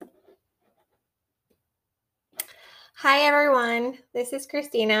Hi everyone, this is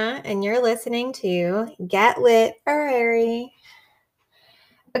Christina, and you're listening to Get Lit Ferrari.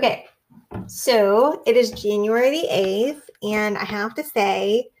 Okay, so it is January the 8th, and I have to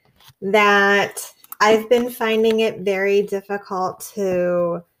say that I've been finding it very difficult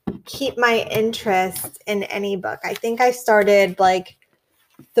to keep my interest in any book. I think I started like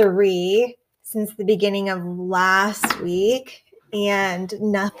 3 since the beginning of last week, and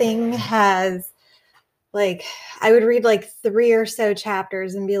nothing has I would read like 3 or so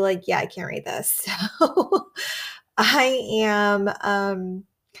chapters and be like, yeah, I can't read this. So I am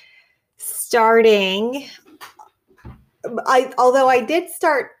starting. Although I did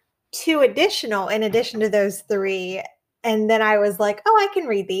start 2 additional in addition to those 3, and then I was like, oh, I can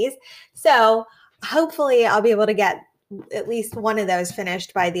read these. So hopefully I'll be able to get at least one of those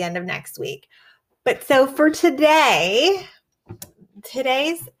finished by the end of next week. But so for today's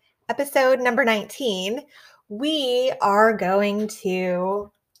episode number 19, we are going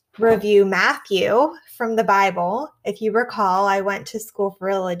to review Matthew from the Bible. If you recall, I went to school for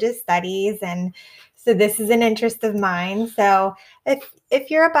religious studies, and so this is an interest of mine. So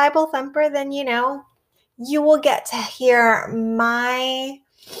if you're a Bible thumper, then you will get to hear my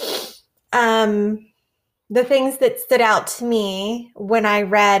the things that stood out to me when I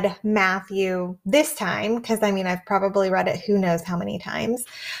read Matthew this time, because I've probably read it who knows how many times.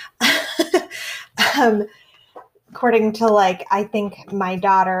 According to I think my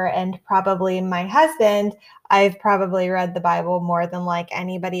daughter and probably my husband, I've probably read the Bible more than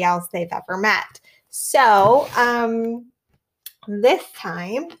anybody else they've ever met. So this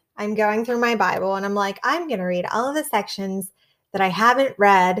time I'm going through my Bible and I'm like, I'm going to read all of the sections that I haven't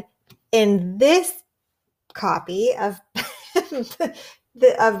read in this copy of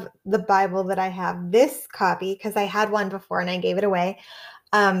the Bible that I have, this copy, because I had one before and I gave it away.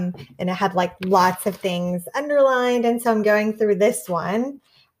 And it had lots of things underlined. And so I'm going through this one.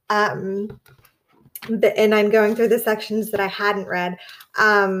 And I'm going through the sections that I hadn't read.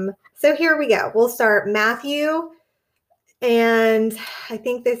 So here we go. We'll start Matthew. And I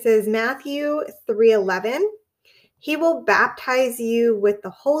think this is Matthew 3:11. He will baptize you with the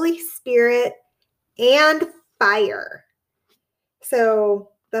Holy Spirit and fire.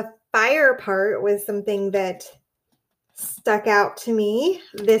 So the fire part was something that stuck out to me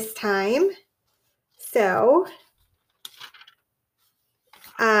this time. So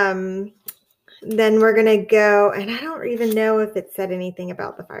then we're going to go, and I don't even know if it said anything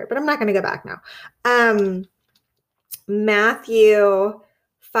about the fire, but I'm not going to go back now. Matthew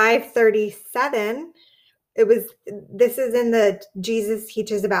 5:37. This is in the Jesus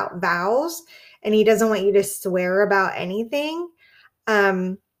teaches about vows, and he doesn't want you to swear about anything.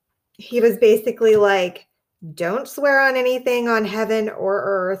 He was basically like, don't swear on anything on heaven or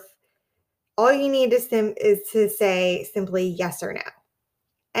earth. All you need is to say simply yes or no.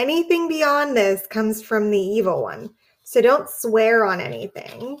 Anything beyond this comes from the evil one. So don't swear on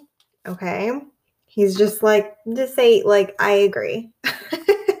anything. Okay? He's just like, just say, I agree.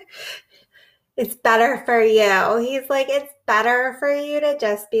 It's better for you. He's like, it's better for you to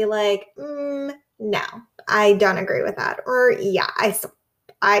just be like, no, I don't agree with that. Or yeah, I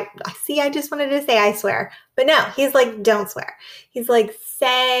see, I just wanted to say I swear. But no, he's like, don't swear. He's like,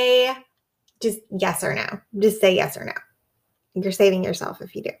 say just yes or no. Just say yes or no. You're saving yourself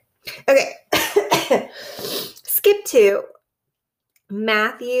if you do. Okay. Skip to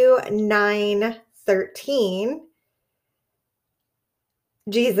Matthew 9:13.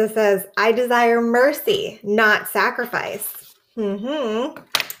 Jesus says, I desire mercy, not sacrifice.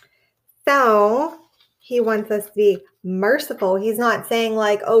 So he wants us to be merciful. He's not saying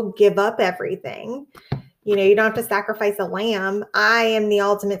oh, give up everything. You don't have to sacrifice a lamb. I am the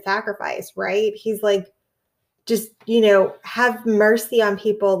ultimate sacrifice, right? He's like, just, have mercy on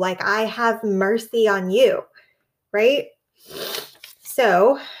people like I have mercy on you, right?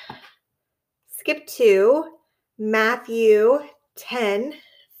 So skip to Matthew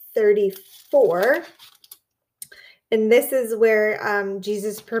 10:34. And this is where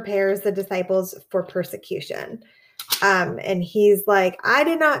Jesus prepares the disciples for persecution. And he's like, I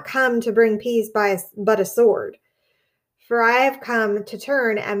did not come to bring peace but a sword. For I have come to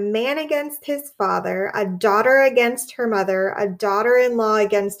turn a man against his father, a daughter against her mother, a daughter-in-law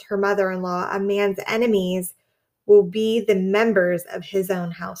against her mother-in-law. A man's enemies will be the members of his own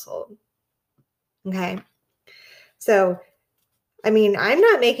household. Okay. So, I'm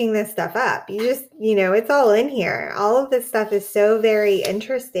not making this stuff up. You just, it's all in here. All of this stuff is so very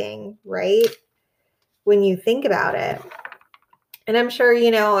interesting, right? When you think about it. And I'm sure,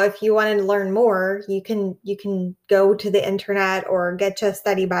 if you want to learn more, you can go to the internet or get you a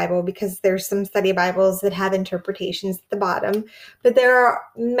study Bible, because there's some study Bibles that have interpretations at the bottom, but there are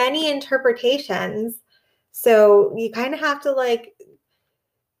many interpretations. So you kind of have to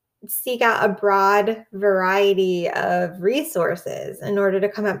seek out a broad variety of resources in order to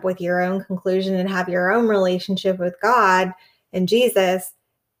come up with your own conclusion and have your own relationship with God and Jesus,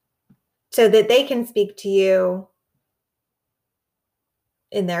 so that they can speak to you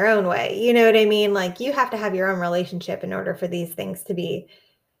in their own way. You know what I mean? You have to have your own relationship in order for these things to be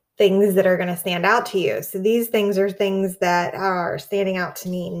things that are going to stand out to you. So these things are things that are standing out to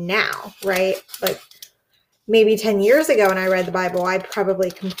me now, right? Maybe 10 years ago when I read the Bible, I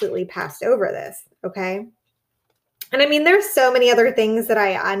probably completely passed over this, okay? And I mean, there's so many other things that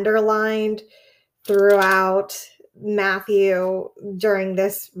I underlined throughout Matthew during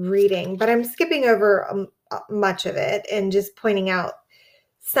this reading, but I'm skipping over much of it and just pointing out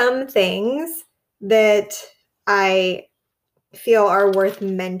some things that I feel are worth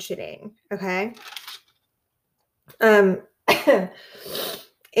mentioning, okay? In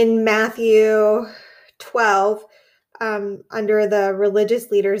Matthew 12, under the religious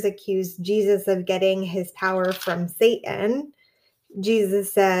leaders accused Jesus of getting his power from Satan,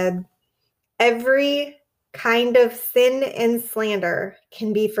 Jesus said, every kind of sin and slander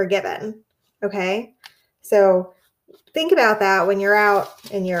can be forgiven. Okay? So think about that when you're out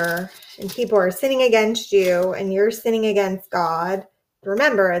and people are sinning against you and you're sinning against God.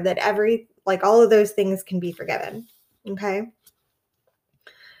 Remember that all of those things can be forgiven. Okay?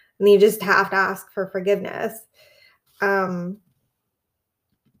 And you just have to ask for forgiveness. And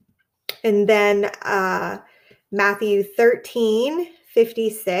then Matthew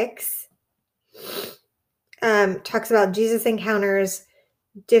 13:56 talks about Jesus encounters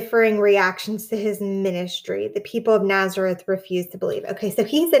differing reactions to his ministry. The people of Nazareth refused to believe. Okay, so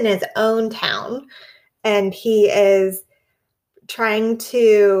he's in his own town and he is trying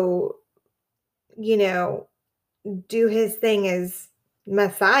to, do his thing as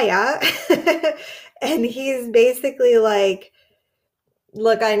Messiah. And he's basically like,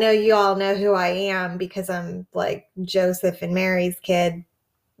 look, I know you all know who I am because I'm Joseph and Mary's kid,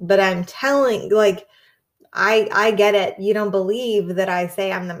 but I'm telling, I get it. You don't believe that I say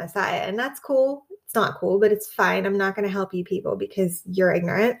I'm the Messiah, and that's cool. It's not cool, but it's fine. I'm not going to help you people because you're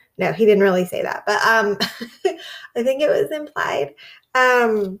ignorant. No, he didn't really say that, but I think it was implied.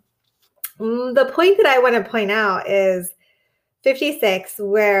 The point that I want to point out is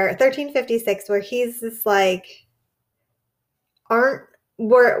 1356, where he's just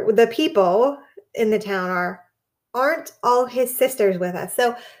where the people in the town aren't all his sisters with us.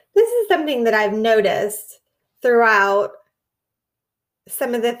 So this is something that I've noticed throughout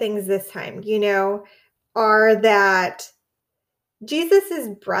some of the things this time, are that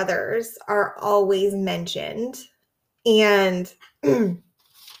Jesus's brothers are always mentioned, and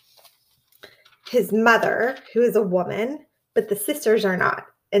his mother, who is a woman, but the sisters are not.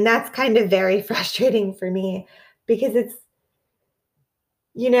 And that's kind of very frustrating for me because it's,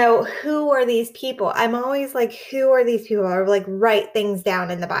 who are these people? I'm always like, who are these people? Or write things down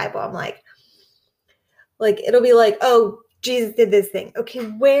in the Bible. I'm like it'll be like, oh, Jesus did this thing. Okay,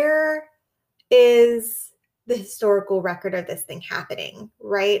 where is the historical record of this thing happening,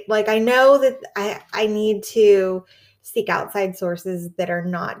 right? I know that I need to seek outside sources that are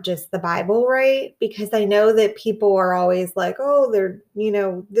not just the Bible, right? Because I know that people are always like, oh, the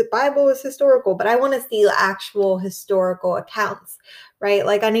Bible is historical, but I want to see actual historical accounts, right?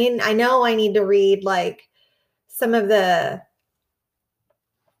 I know I need to read some of the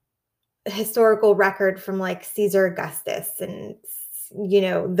historical record from Caesar Augustus and,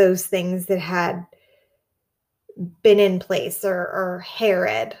 those things that had been in place, or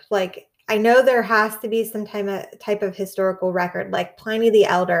Herod. I know there has to be some type of historical record, like Pliny the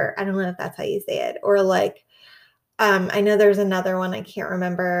Elder. I don't know if that's how you say it. Or I know there's another one. I can't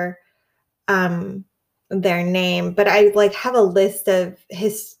remember their name, but I have a list of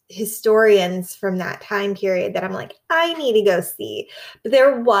historians from that time period that I'm I need to go see. But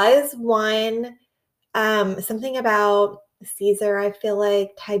there was one, something about Caesar, I feel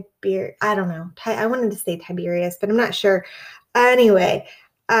like I don't know. I wanted to say Tiberius, but I'm not sure. Anyway,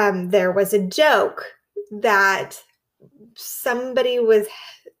 there was a joke that somebody was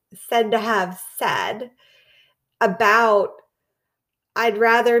said to have said about, I'd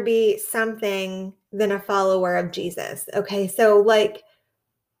rather be something than a follower of Jesus. Okay, so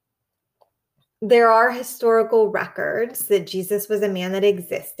there are historical records that Jesus was a man that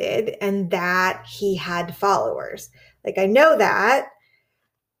existed and that he had followers. I know that.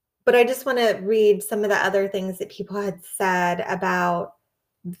 But I just want to read some of the other things that people had said about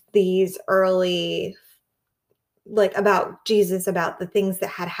these early, like about Jesus, about the things that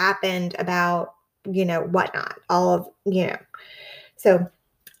had happened, about, whatnot, all of, So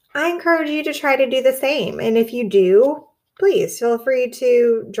I encourage you to try to do the same. And if you do, please feel free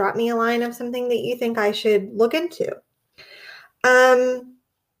to drop me a line of something that you think I should look into. So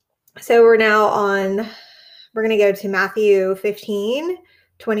we're going to go to Matthew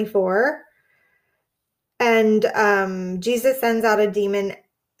 15:24. And Jesus sends a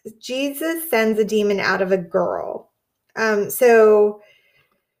demon out of a girl. So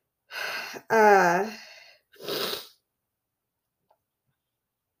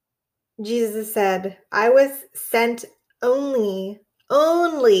Jesus said, I was sent only. I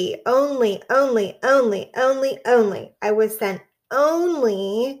was sent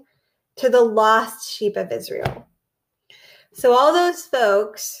only to the lost sheep of Israel. So all those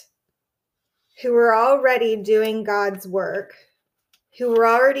folks who were already doing God's work, who were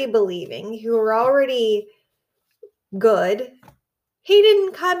already believing, who were already good, he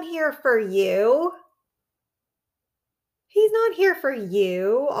didn't come here for you. He's not here for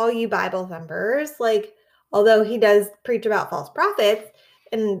you, all you Bible thumpers. Like, although he does preach about false prophets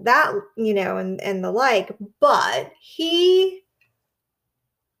and that, and the like, but he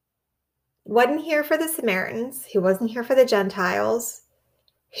wasn't here for the Samaritans. He wasn't here for the Gentiles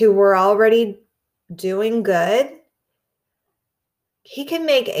who were already doing good. He can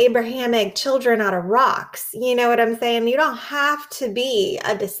make Abrahamic children out of rocks. You know what I'm saying? You don't have to be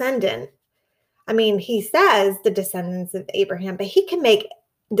a descendant. I mean, he says the descendants of Abraham, but he can make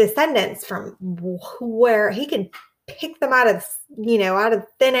descendants from where he can pick them out of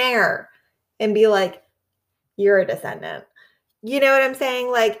thin air and be like, you're a descendant. You know what I'm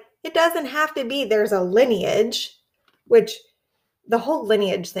saying? Like, it doesn't have to be there's a lineage, which the whole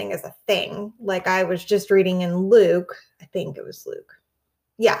lineage thing is a thing. Like, I was just reading in Luke, I think it was Luke.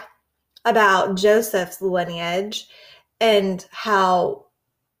 Yeah, about Joseph's lineage and how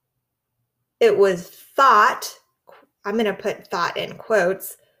it was thought, I'm going to put thought in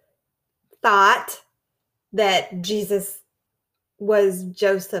quotes, thought that Jesus was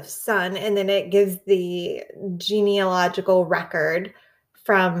Joseph's son. And then it gives the genealogical record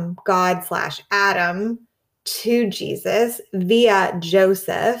from God/Adam to Jesus via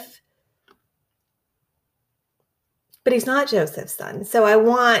Joseph. But he's not Joseph's son. So I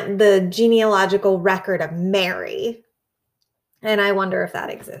want the genealogical record of Mary. And I wonder if that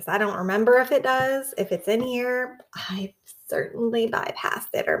exists. I don't remember if it does. If it's in here, I certainly bypassed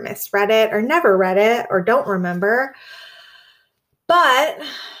it or misread it or never read it or don't remember. But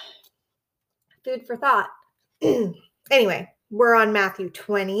food for thought. Anyway, we're on Matthew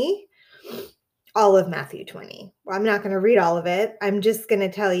 20, all of Matthew 20. Well, I'm not going to read all of it. I'm just going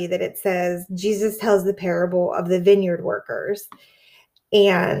to tell you that it says Jesus tells the parable of the vineyard workers.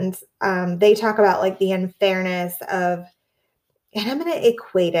 And they talk about like the unfairness of, and I'm going to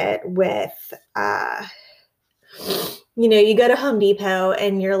equate it with, you go to Home Depot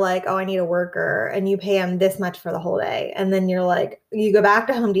and you're like, oh, I need a worker, and you pay them this much for the whole day. And then you're like, you go back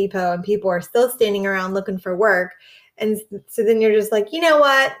to Home Depot and people are still standing around looking for work. And so then you're just like, you know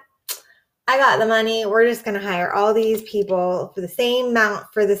what? I got the money. We're just going to hire all these people for the same amount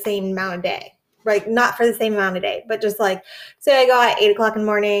of day. Right? Not for the same amount of day, but just like, say I go at 8:00 in the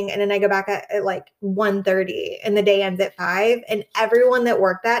morning and then I go back at like 1:30 and the day ends at 5. And everyone that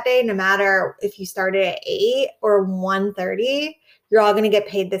worked that day, no matter if you started at 8 or 1:30, you're all going to get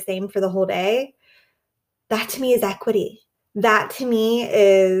paid the same for the whole day. That to me is equity. That to me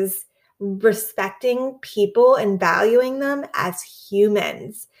is respecting people and valuing them as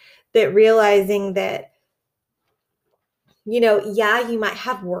humans, that realizing that, you might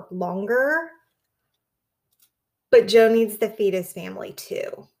have worked longer, but Joe needs to feed his family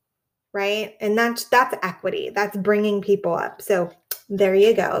too, right? And that's equity. That's bringing people up. So there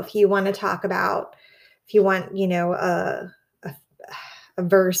you go. If you want to talk about, if you want, a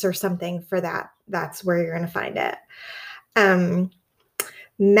verse or something for that, that's where you're going to find it.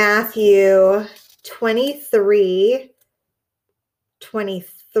 Matthew 23.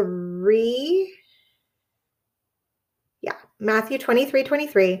 Yeah, Matthew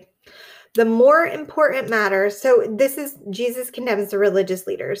 23:23. The more important matters, so this is Jesus condemns the religious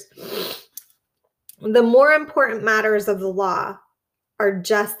leaders. The more important matters of the law are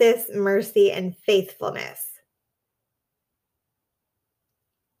justice, mercy, and faithfulness.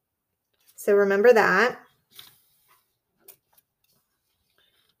 So remember that.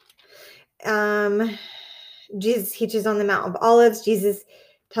 Jesus teaches on the Mount of Olives. Jesus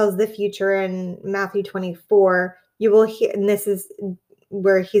tells the future in Matthew 24. You will hear, and this is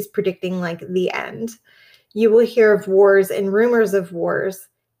where he's predicting like the end. You will hear of wars and rumors of wars.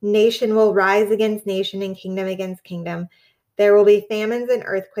 Nation will rise against nation and kingdom against kingdom. There will be famines and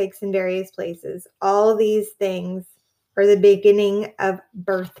earthquakes in various places. All these things are the beginning of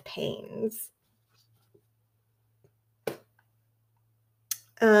birth pains.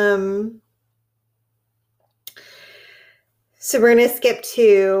 So we're going to skip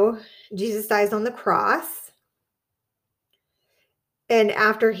to Jesus dies on the cross. And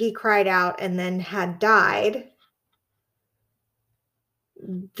after he cried out and then had died,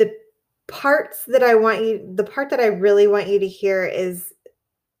 the part that I really want you to hear is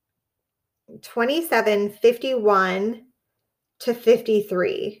 27:51 to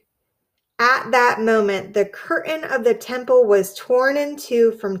 53. At that moment, the curtain of the temple was torn in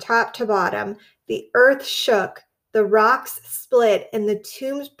two from top to bottom. The earth shook, the rocks split, and the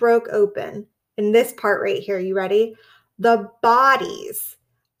tombs broke open. In this part right here, you ready? The bodies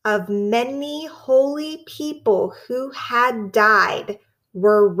of many holy people who had died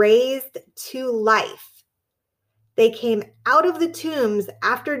were raised to life. They came out of the tombs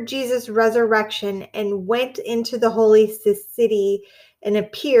after Jesus' resurrection and went into the holy city and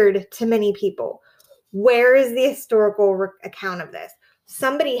appeared to many people. Where is the historical account of this?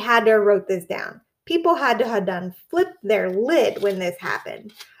 Somebody had to have wrote this down. People had to have done flipped their lid when this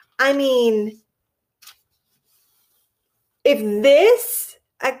happened. I mean, if this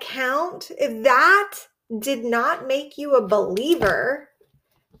account, if that did not make you a believer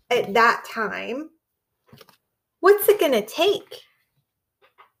at that time, what's it going to take?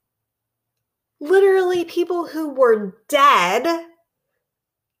 Literally, people who were dead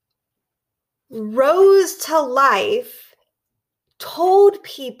rose to life, told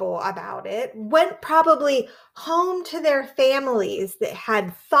people about it, went probably home to their families that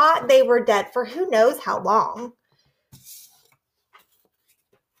had thought they were dead for who knows how long.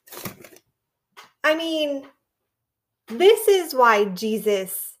 I mean, this is why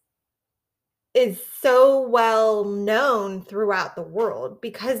Jesus is so well known throughout the world,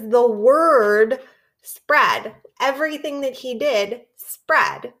 because the word spread. Everything that he did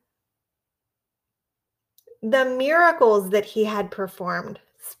spread. The miracles that he had performed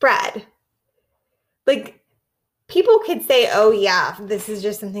spread. Like, people could say, oh yeah, this is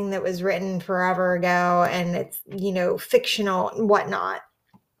just something that was written forever ago and it's, fictional and whatnot.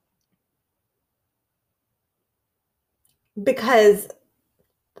 Because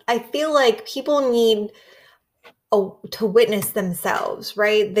I feel like people need to witness themselves,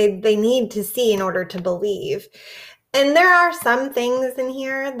 right? They need to see in order to believe. And there are some things in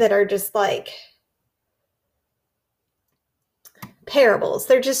here that are just like parables.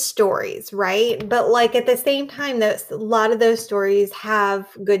 They're just stories, right? But like at the same time, a lot of those stories have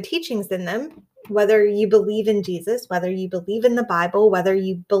good teachings in them. Whether you believe in Jesus, whether you believe in the Bible, whether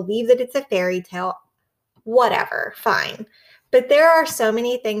you believe that it's a fairy tale, whatever, fine. But there are so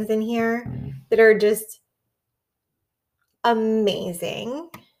many things in here that are just amazing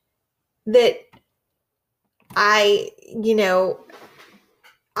that I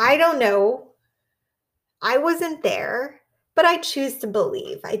don't know. I wasn't there, but I choose to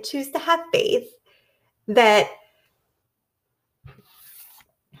believe. I choose to have faith that,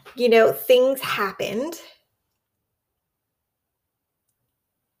 things happened.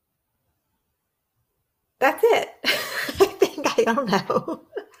 That's it. I don't know.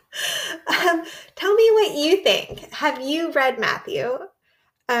 Tell me what you think. Have you read Matthew?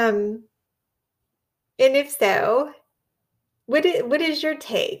 And if so, what is your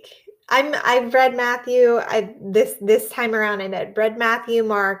take? I've read Matthew. This time around I read Matthew,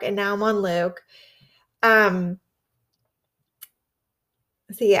 Mark, and now I'm on Luke.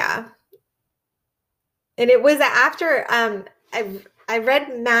 So yeah. And it was after I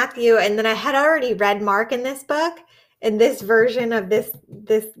read Matthew, and then I had already read Mark in this book, in this version of this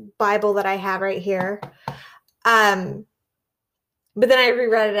Bible that I have right here. But then I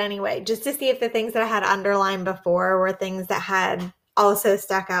reread it anyway, just to see if the things that I had underlined before were things that had also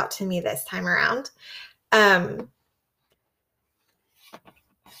stuck out to me this time around. I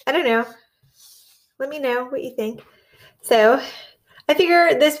don't know. Let me know what you think. So I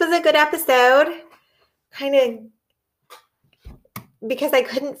figure this was a good episode, kind of because I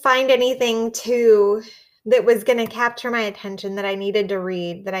couldn't find anything that was going to capture my attention, that I needed to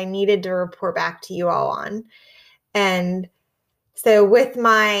read, that I needed to report back to you all on. And so with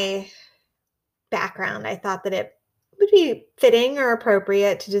my background, I thought that it would be fitting or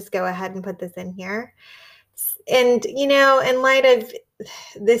appropriate to just go ahead and put this in here. And, in light of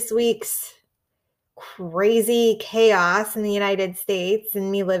this week's crazy chaos in the United States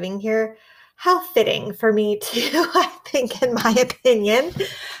and me living here, how fitting for me to, I think, in my opinion,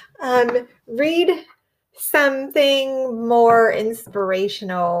 read something more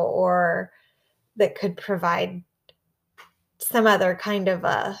inspirational or that could provide some other kind of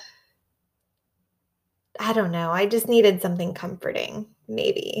I don't know. I just needed something comforting,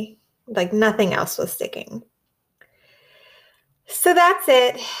 maybe. Like nothing else was sticking. So that's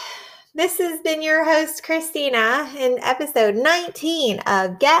it. This has been your host, Christina, in episode 19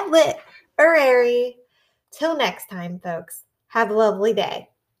 of Get Lit Till next time, folks. Have a lovely day.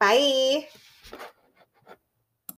 Bye.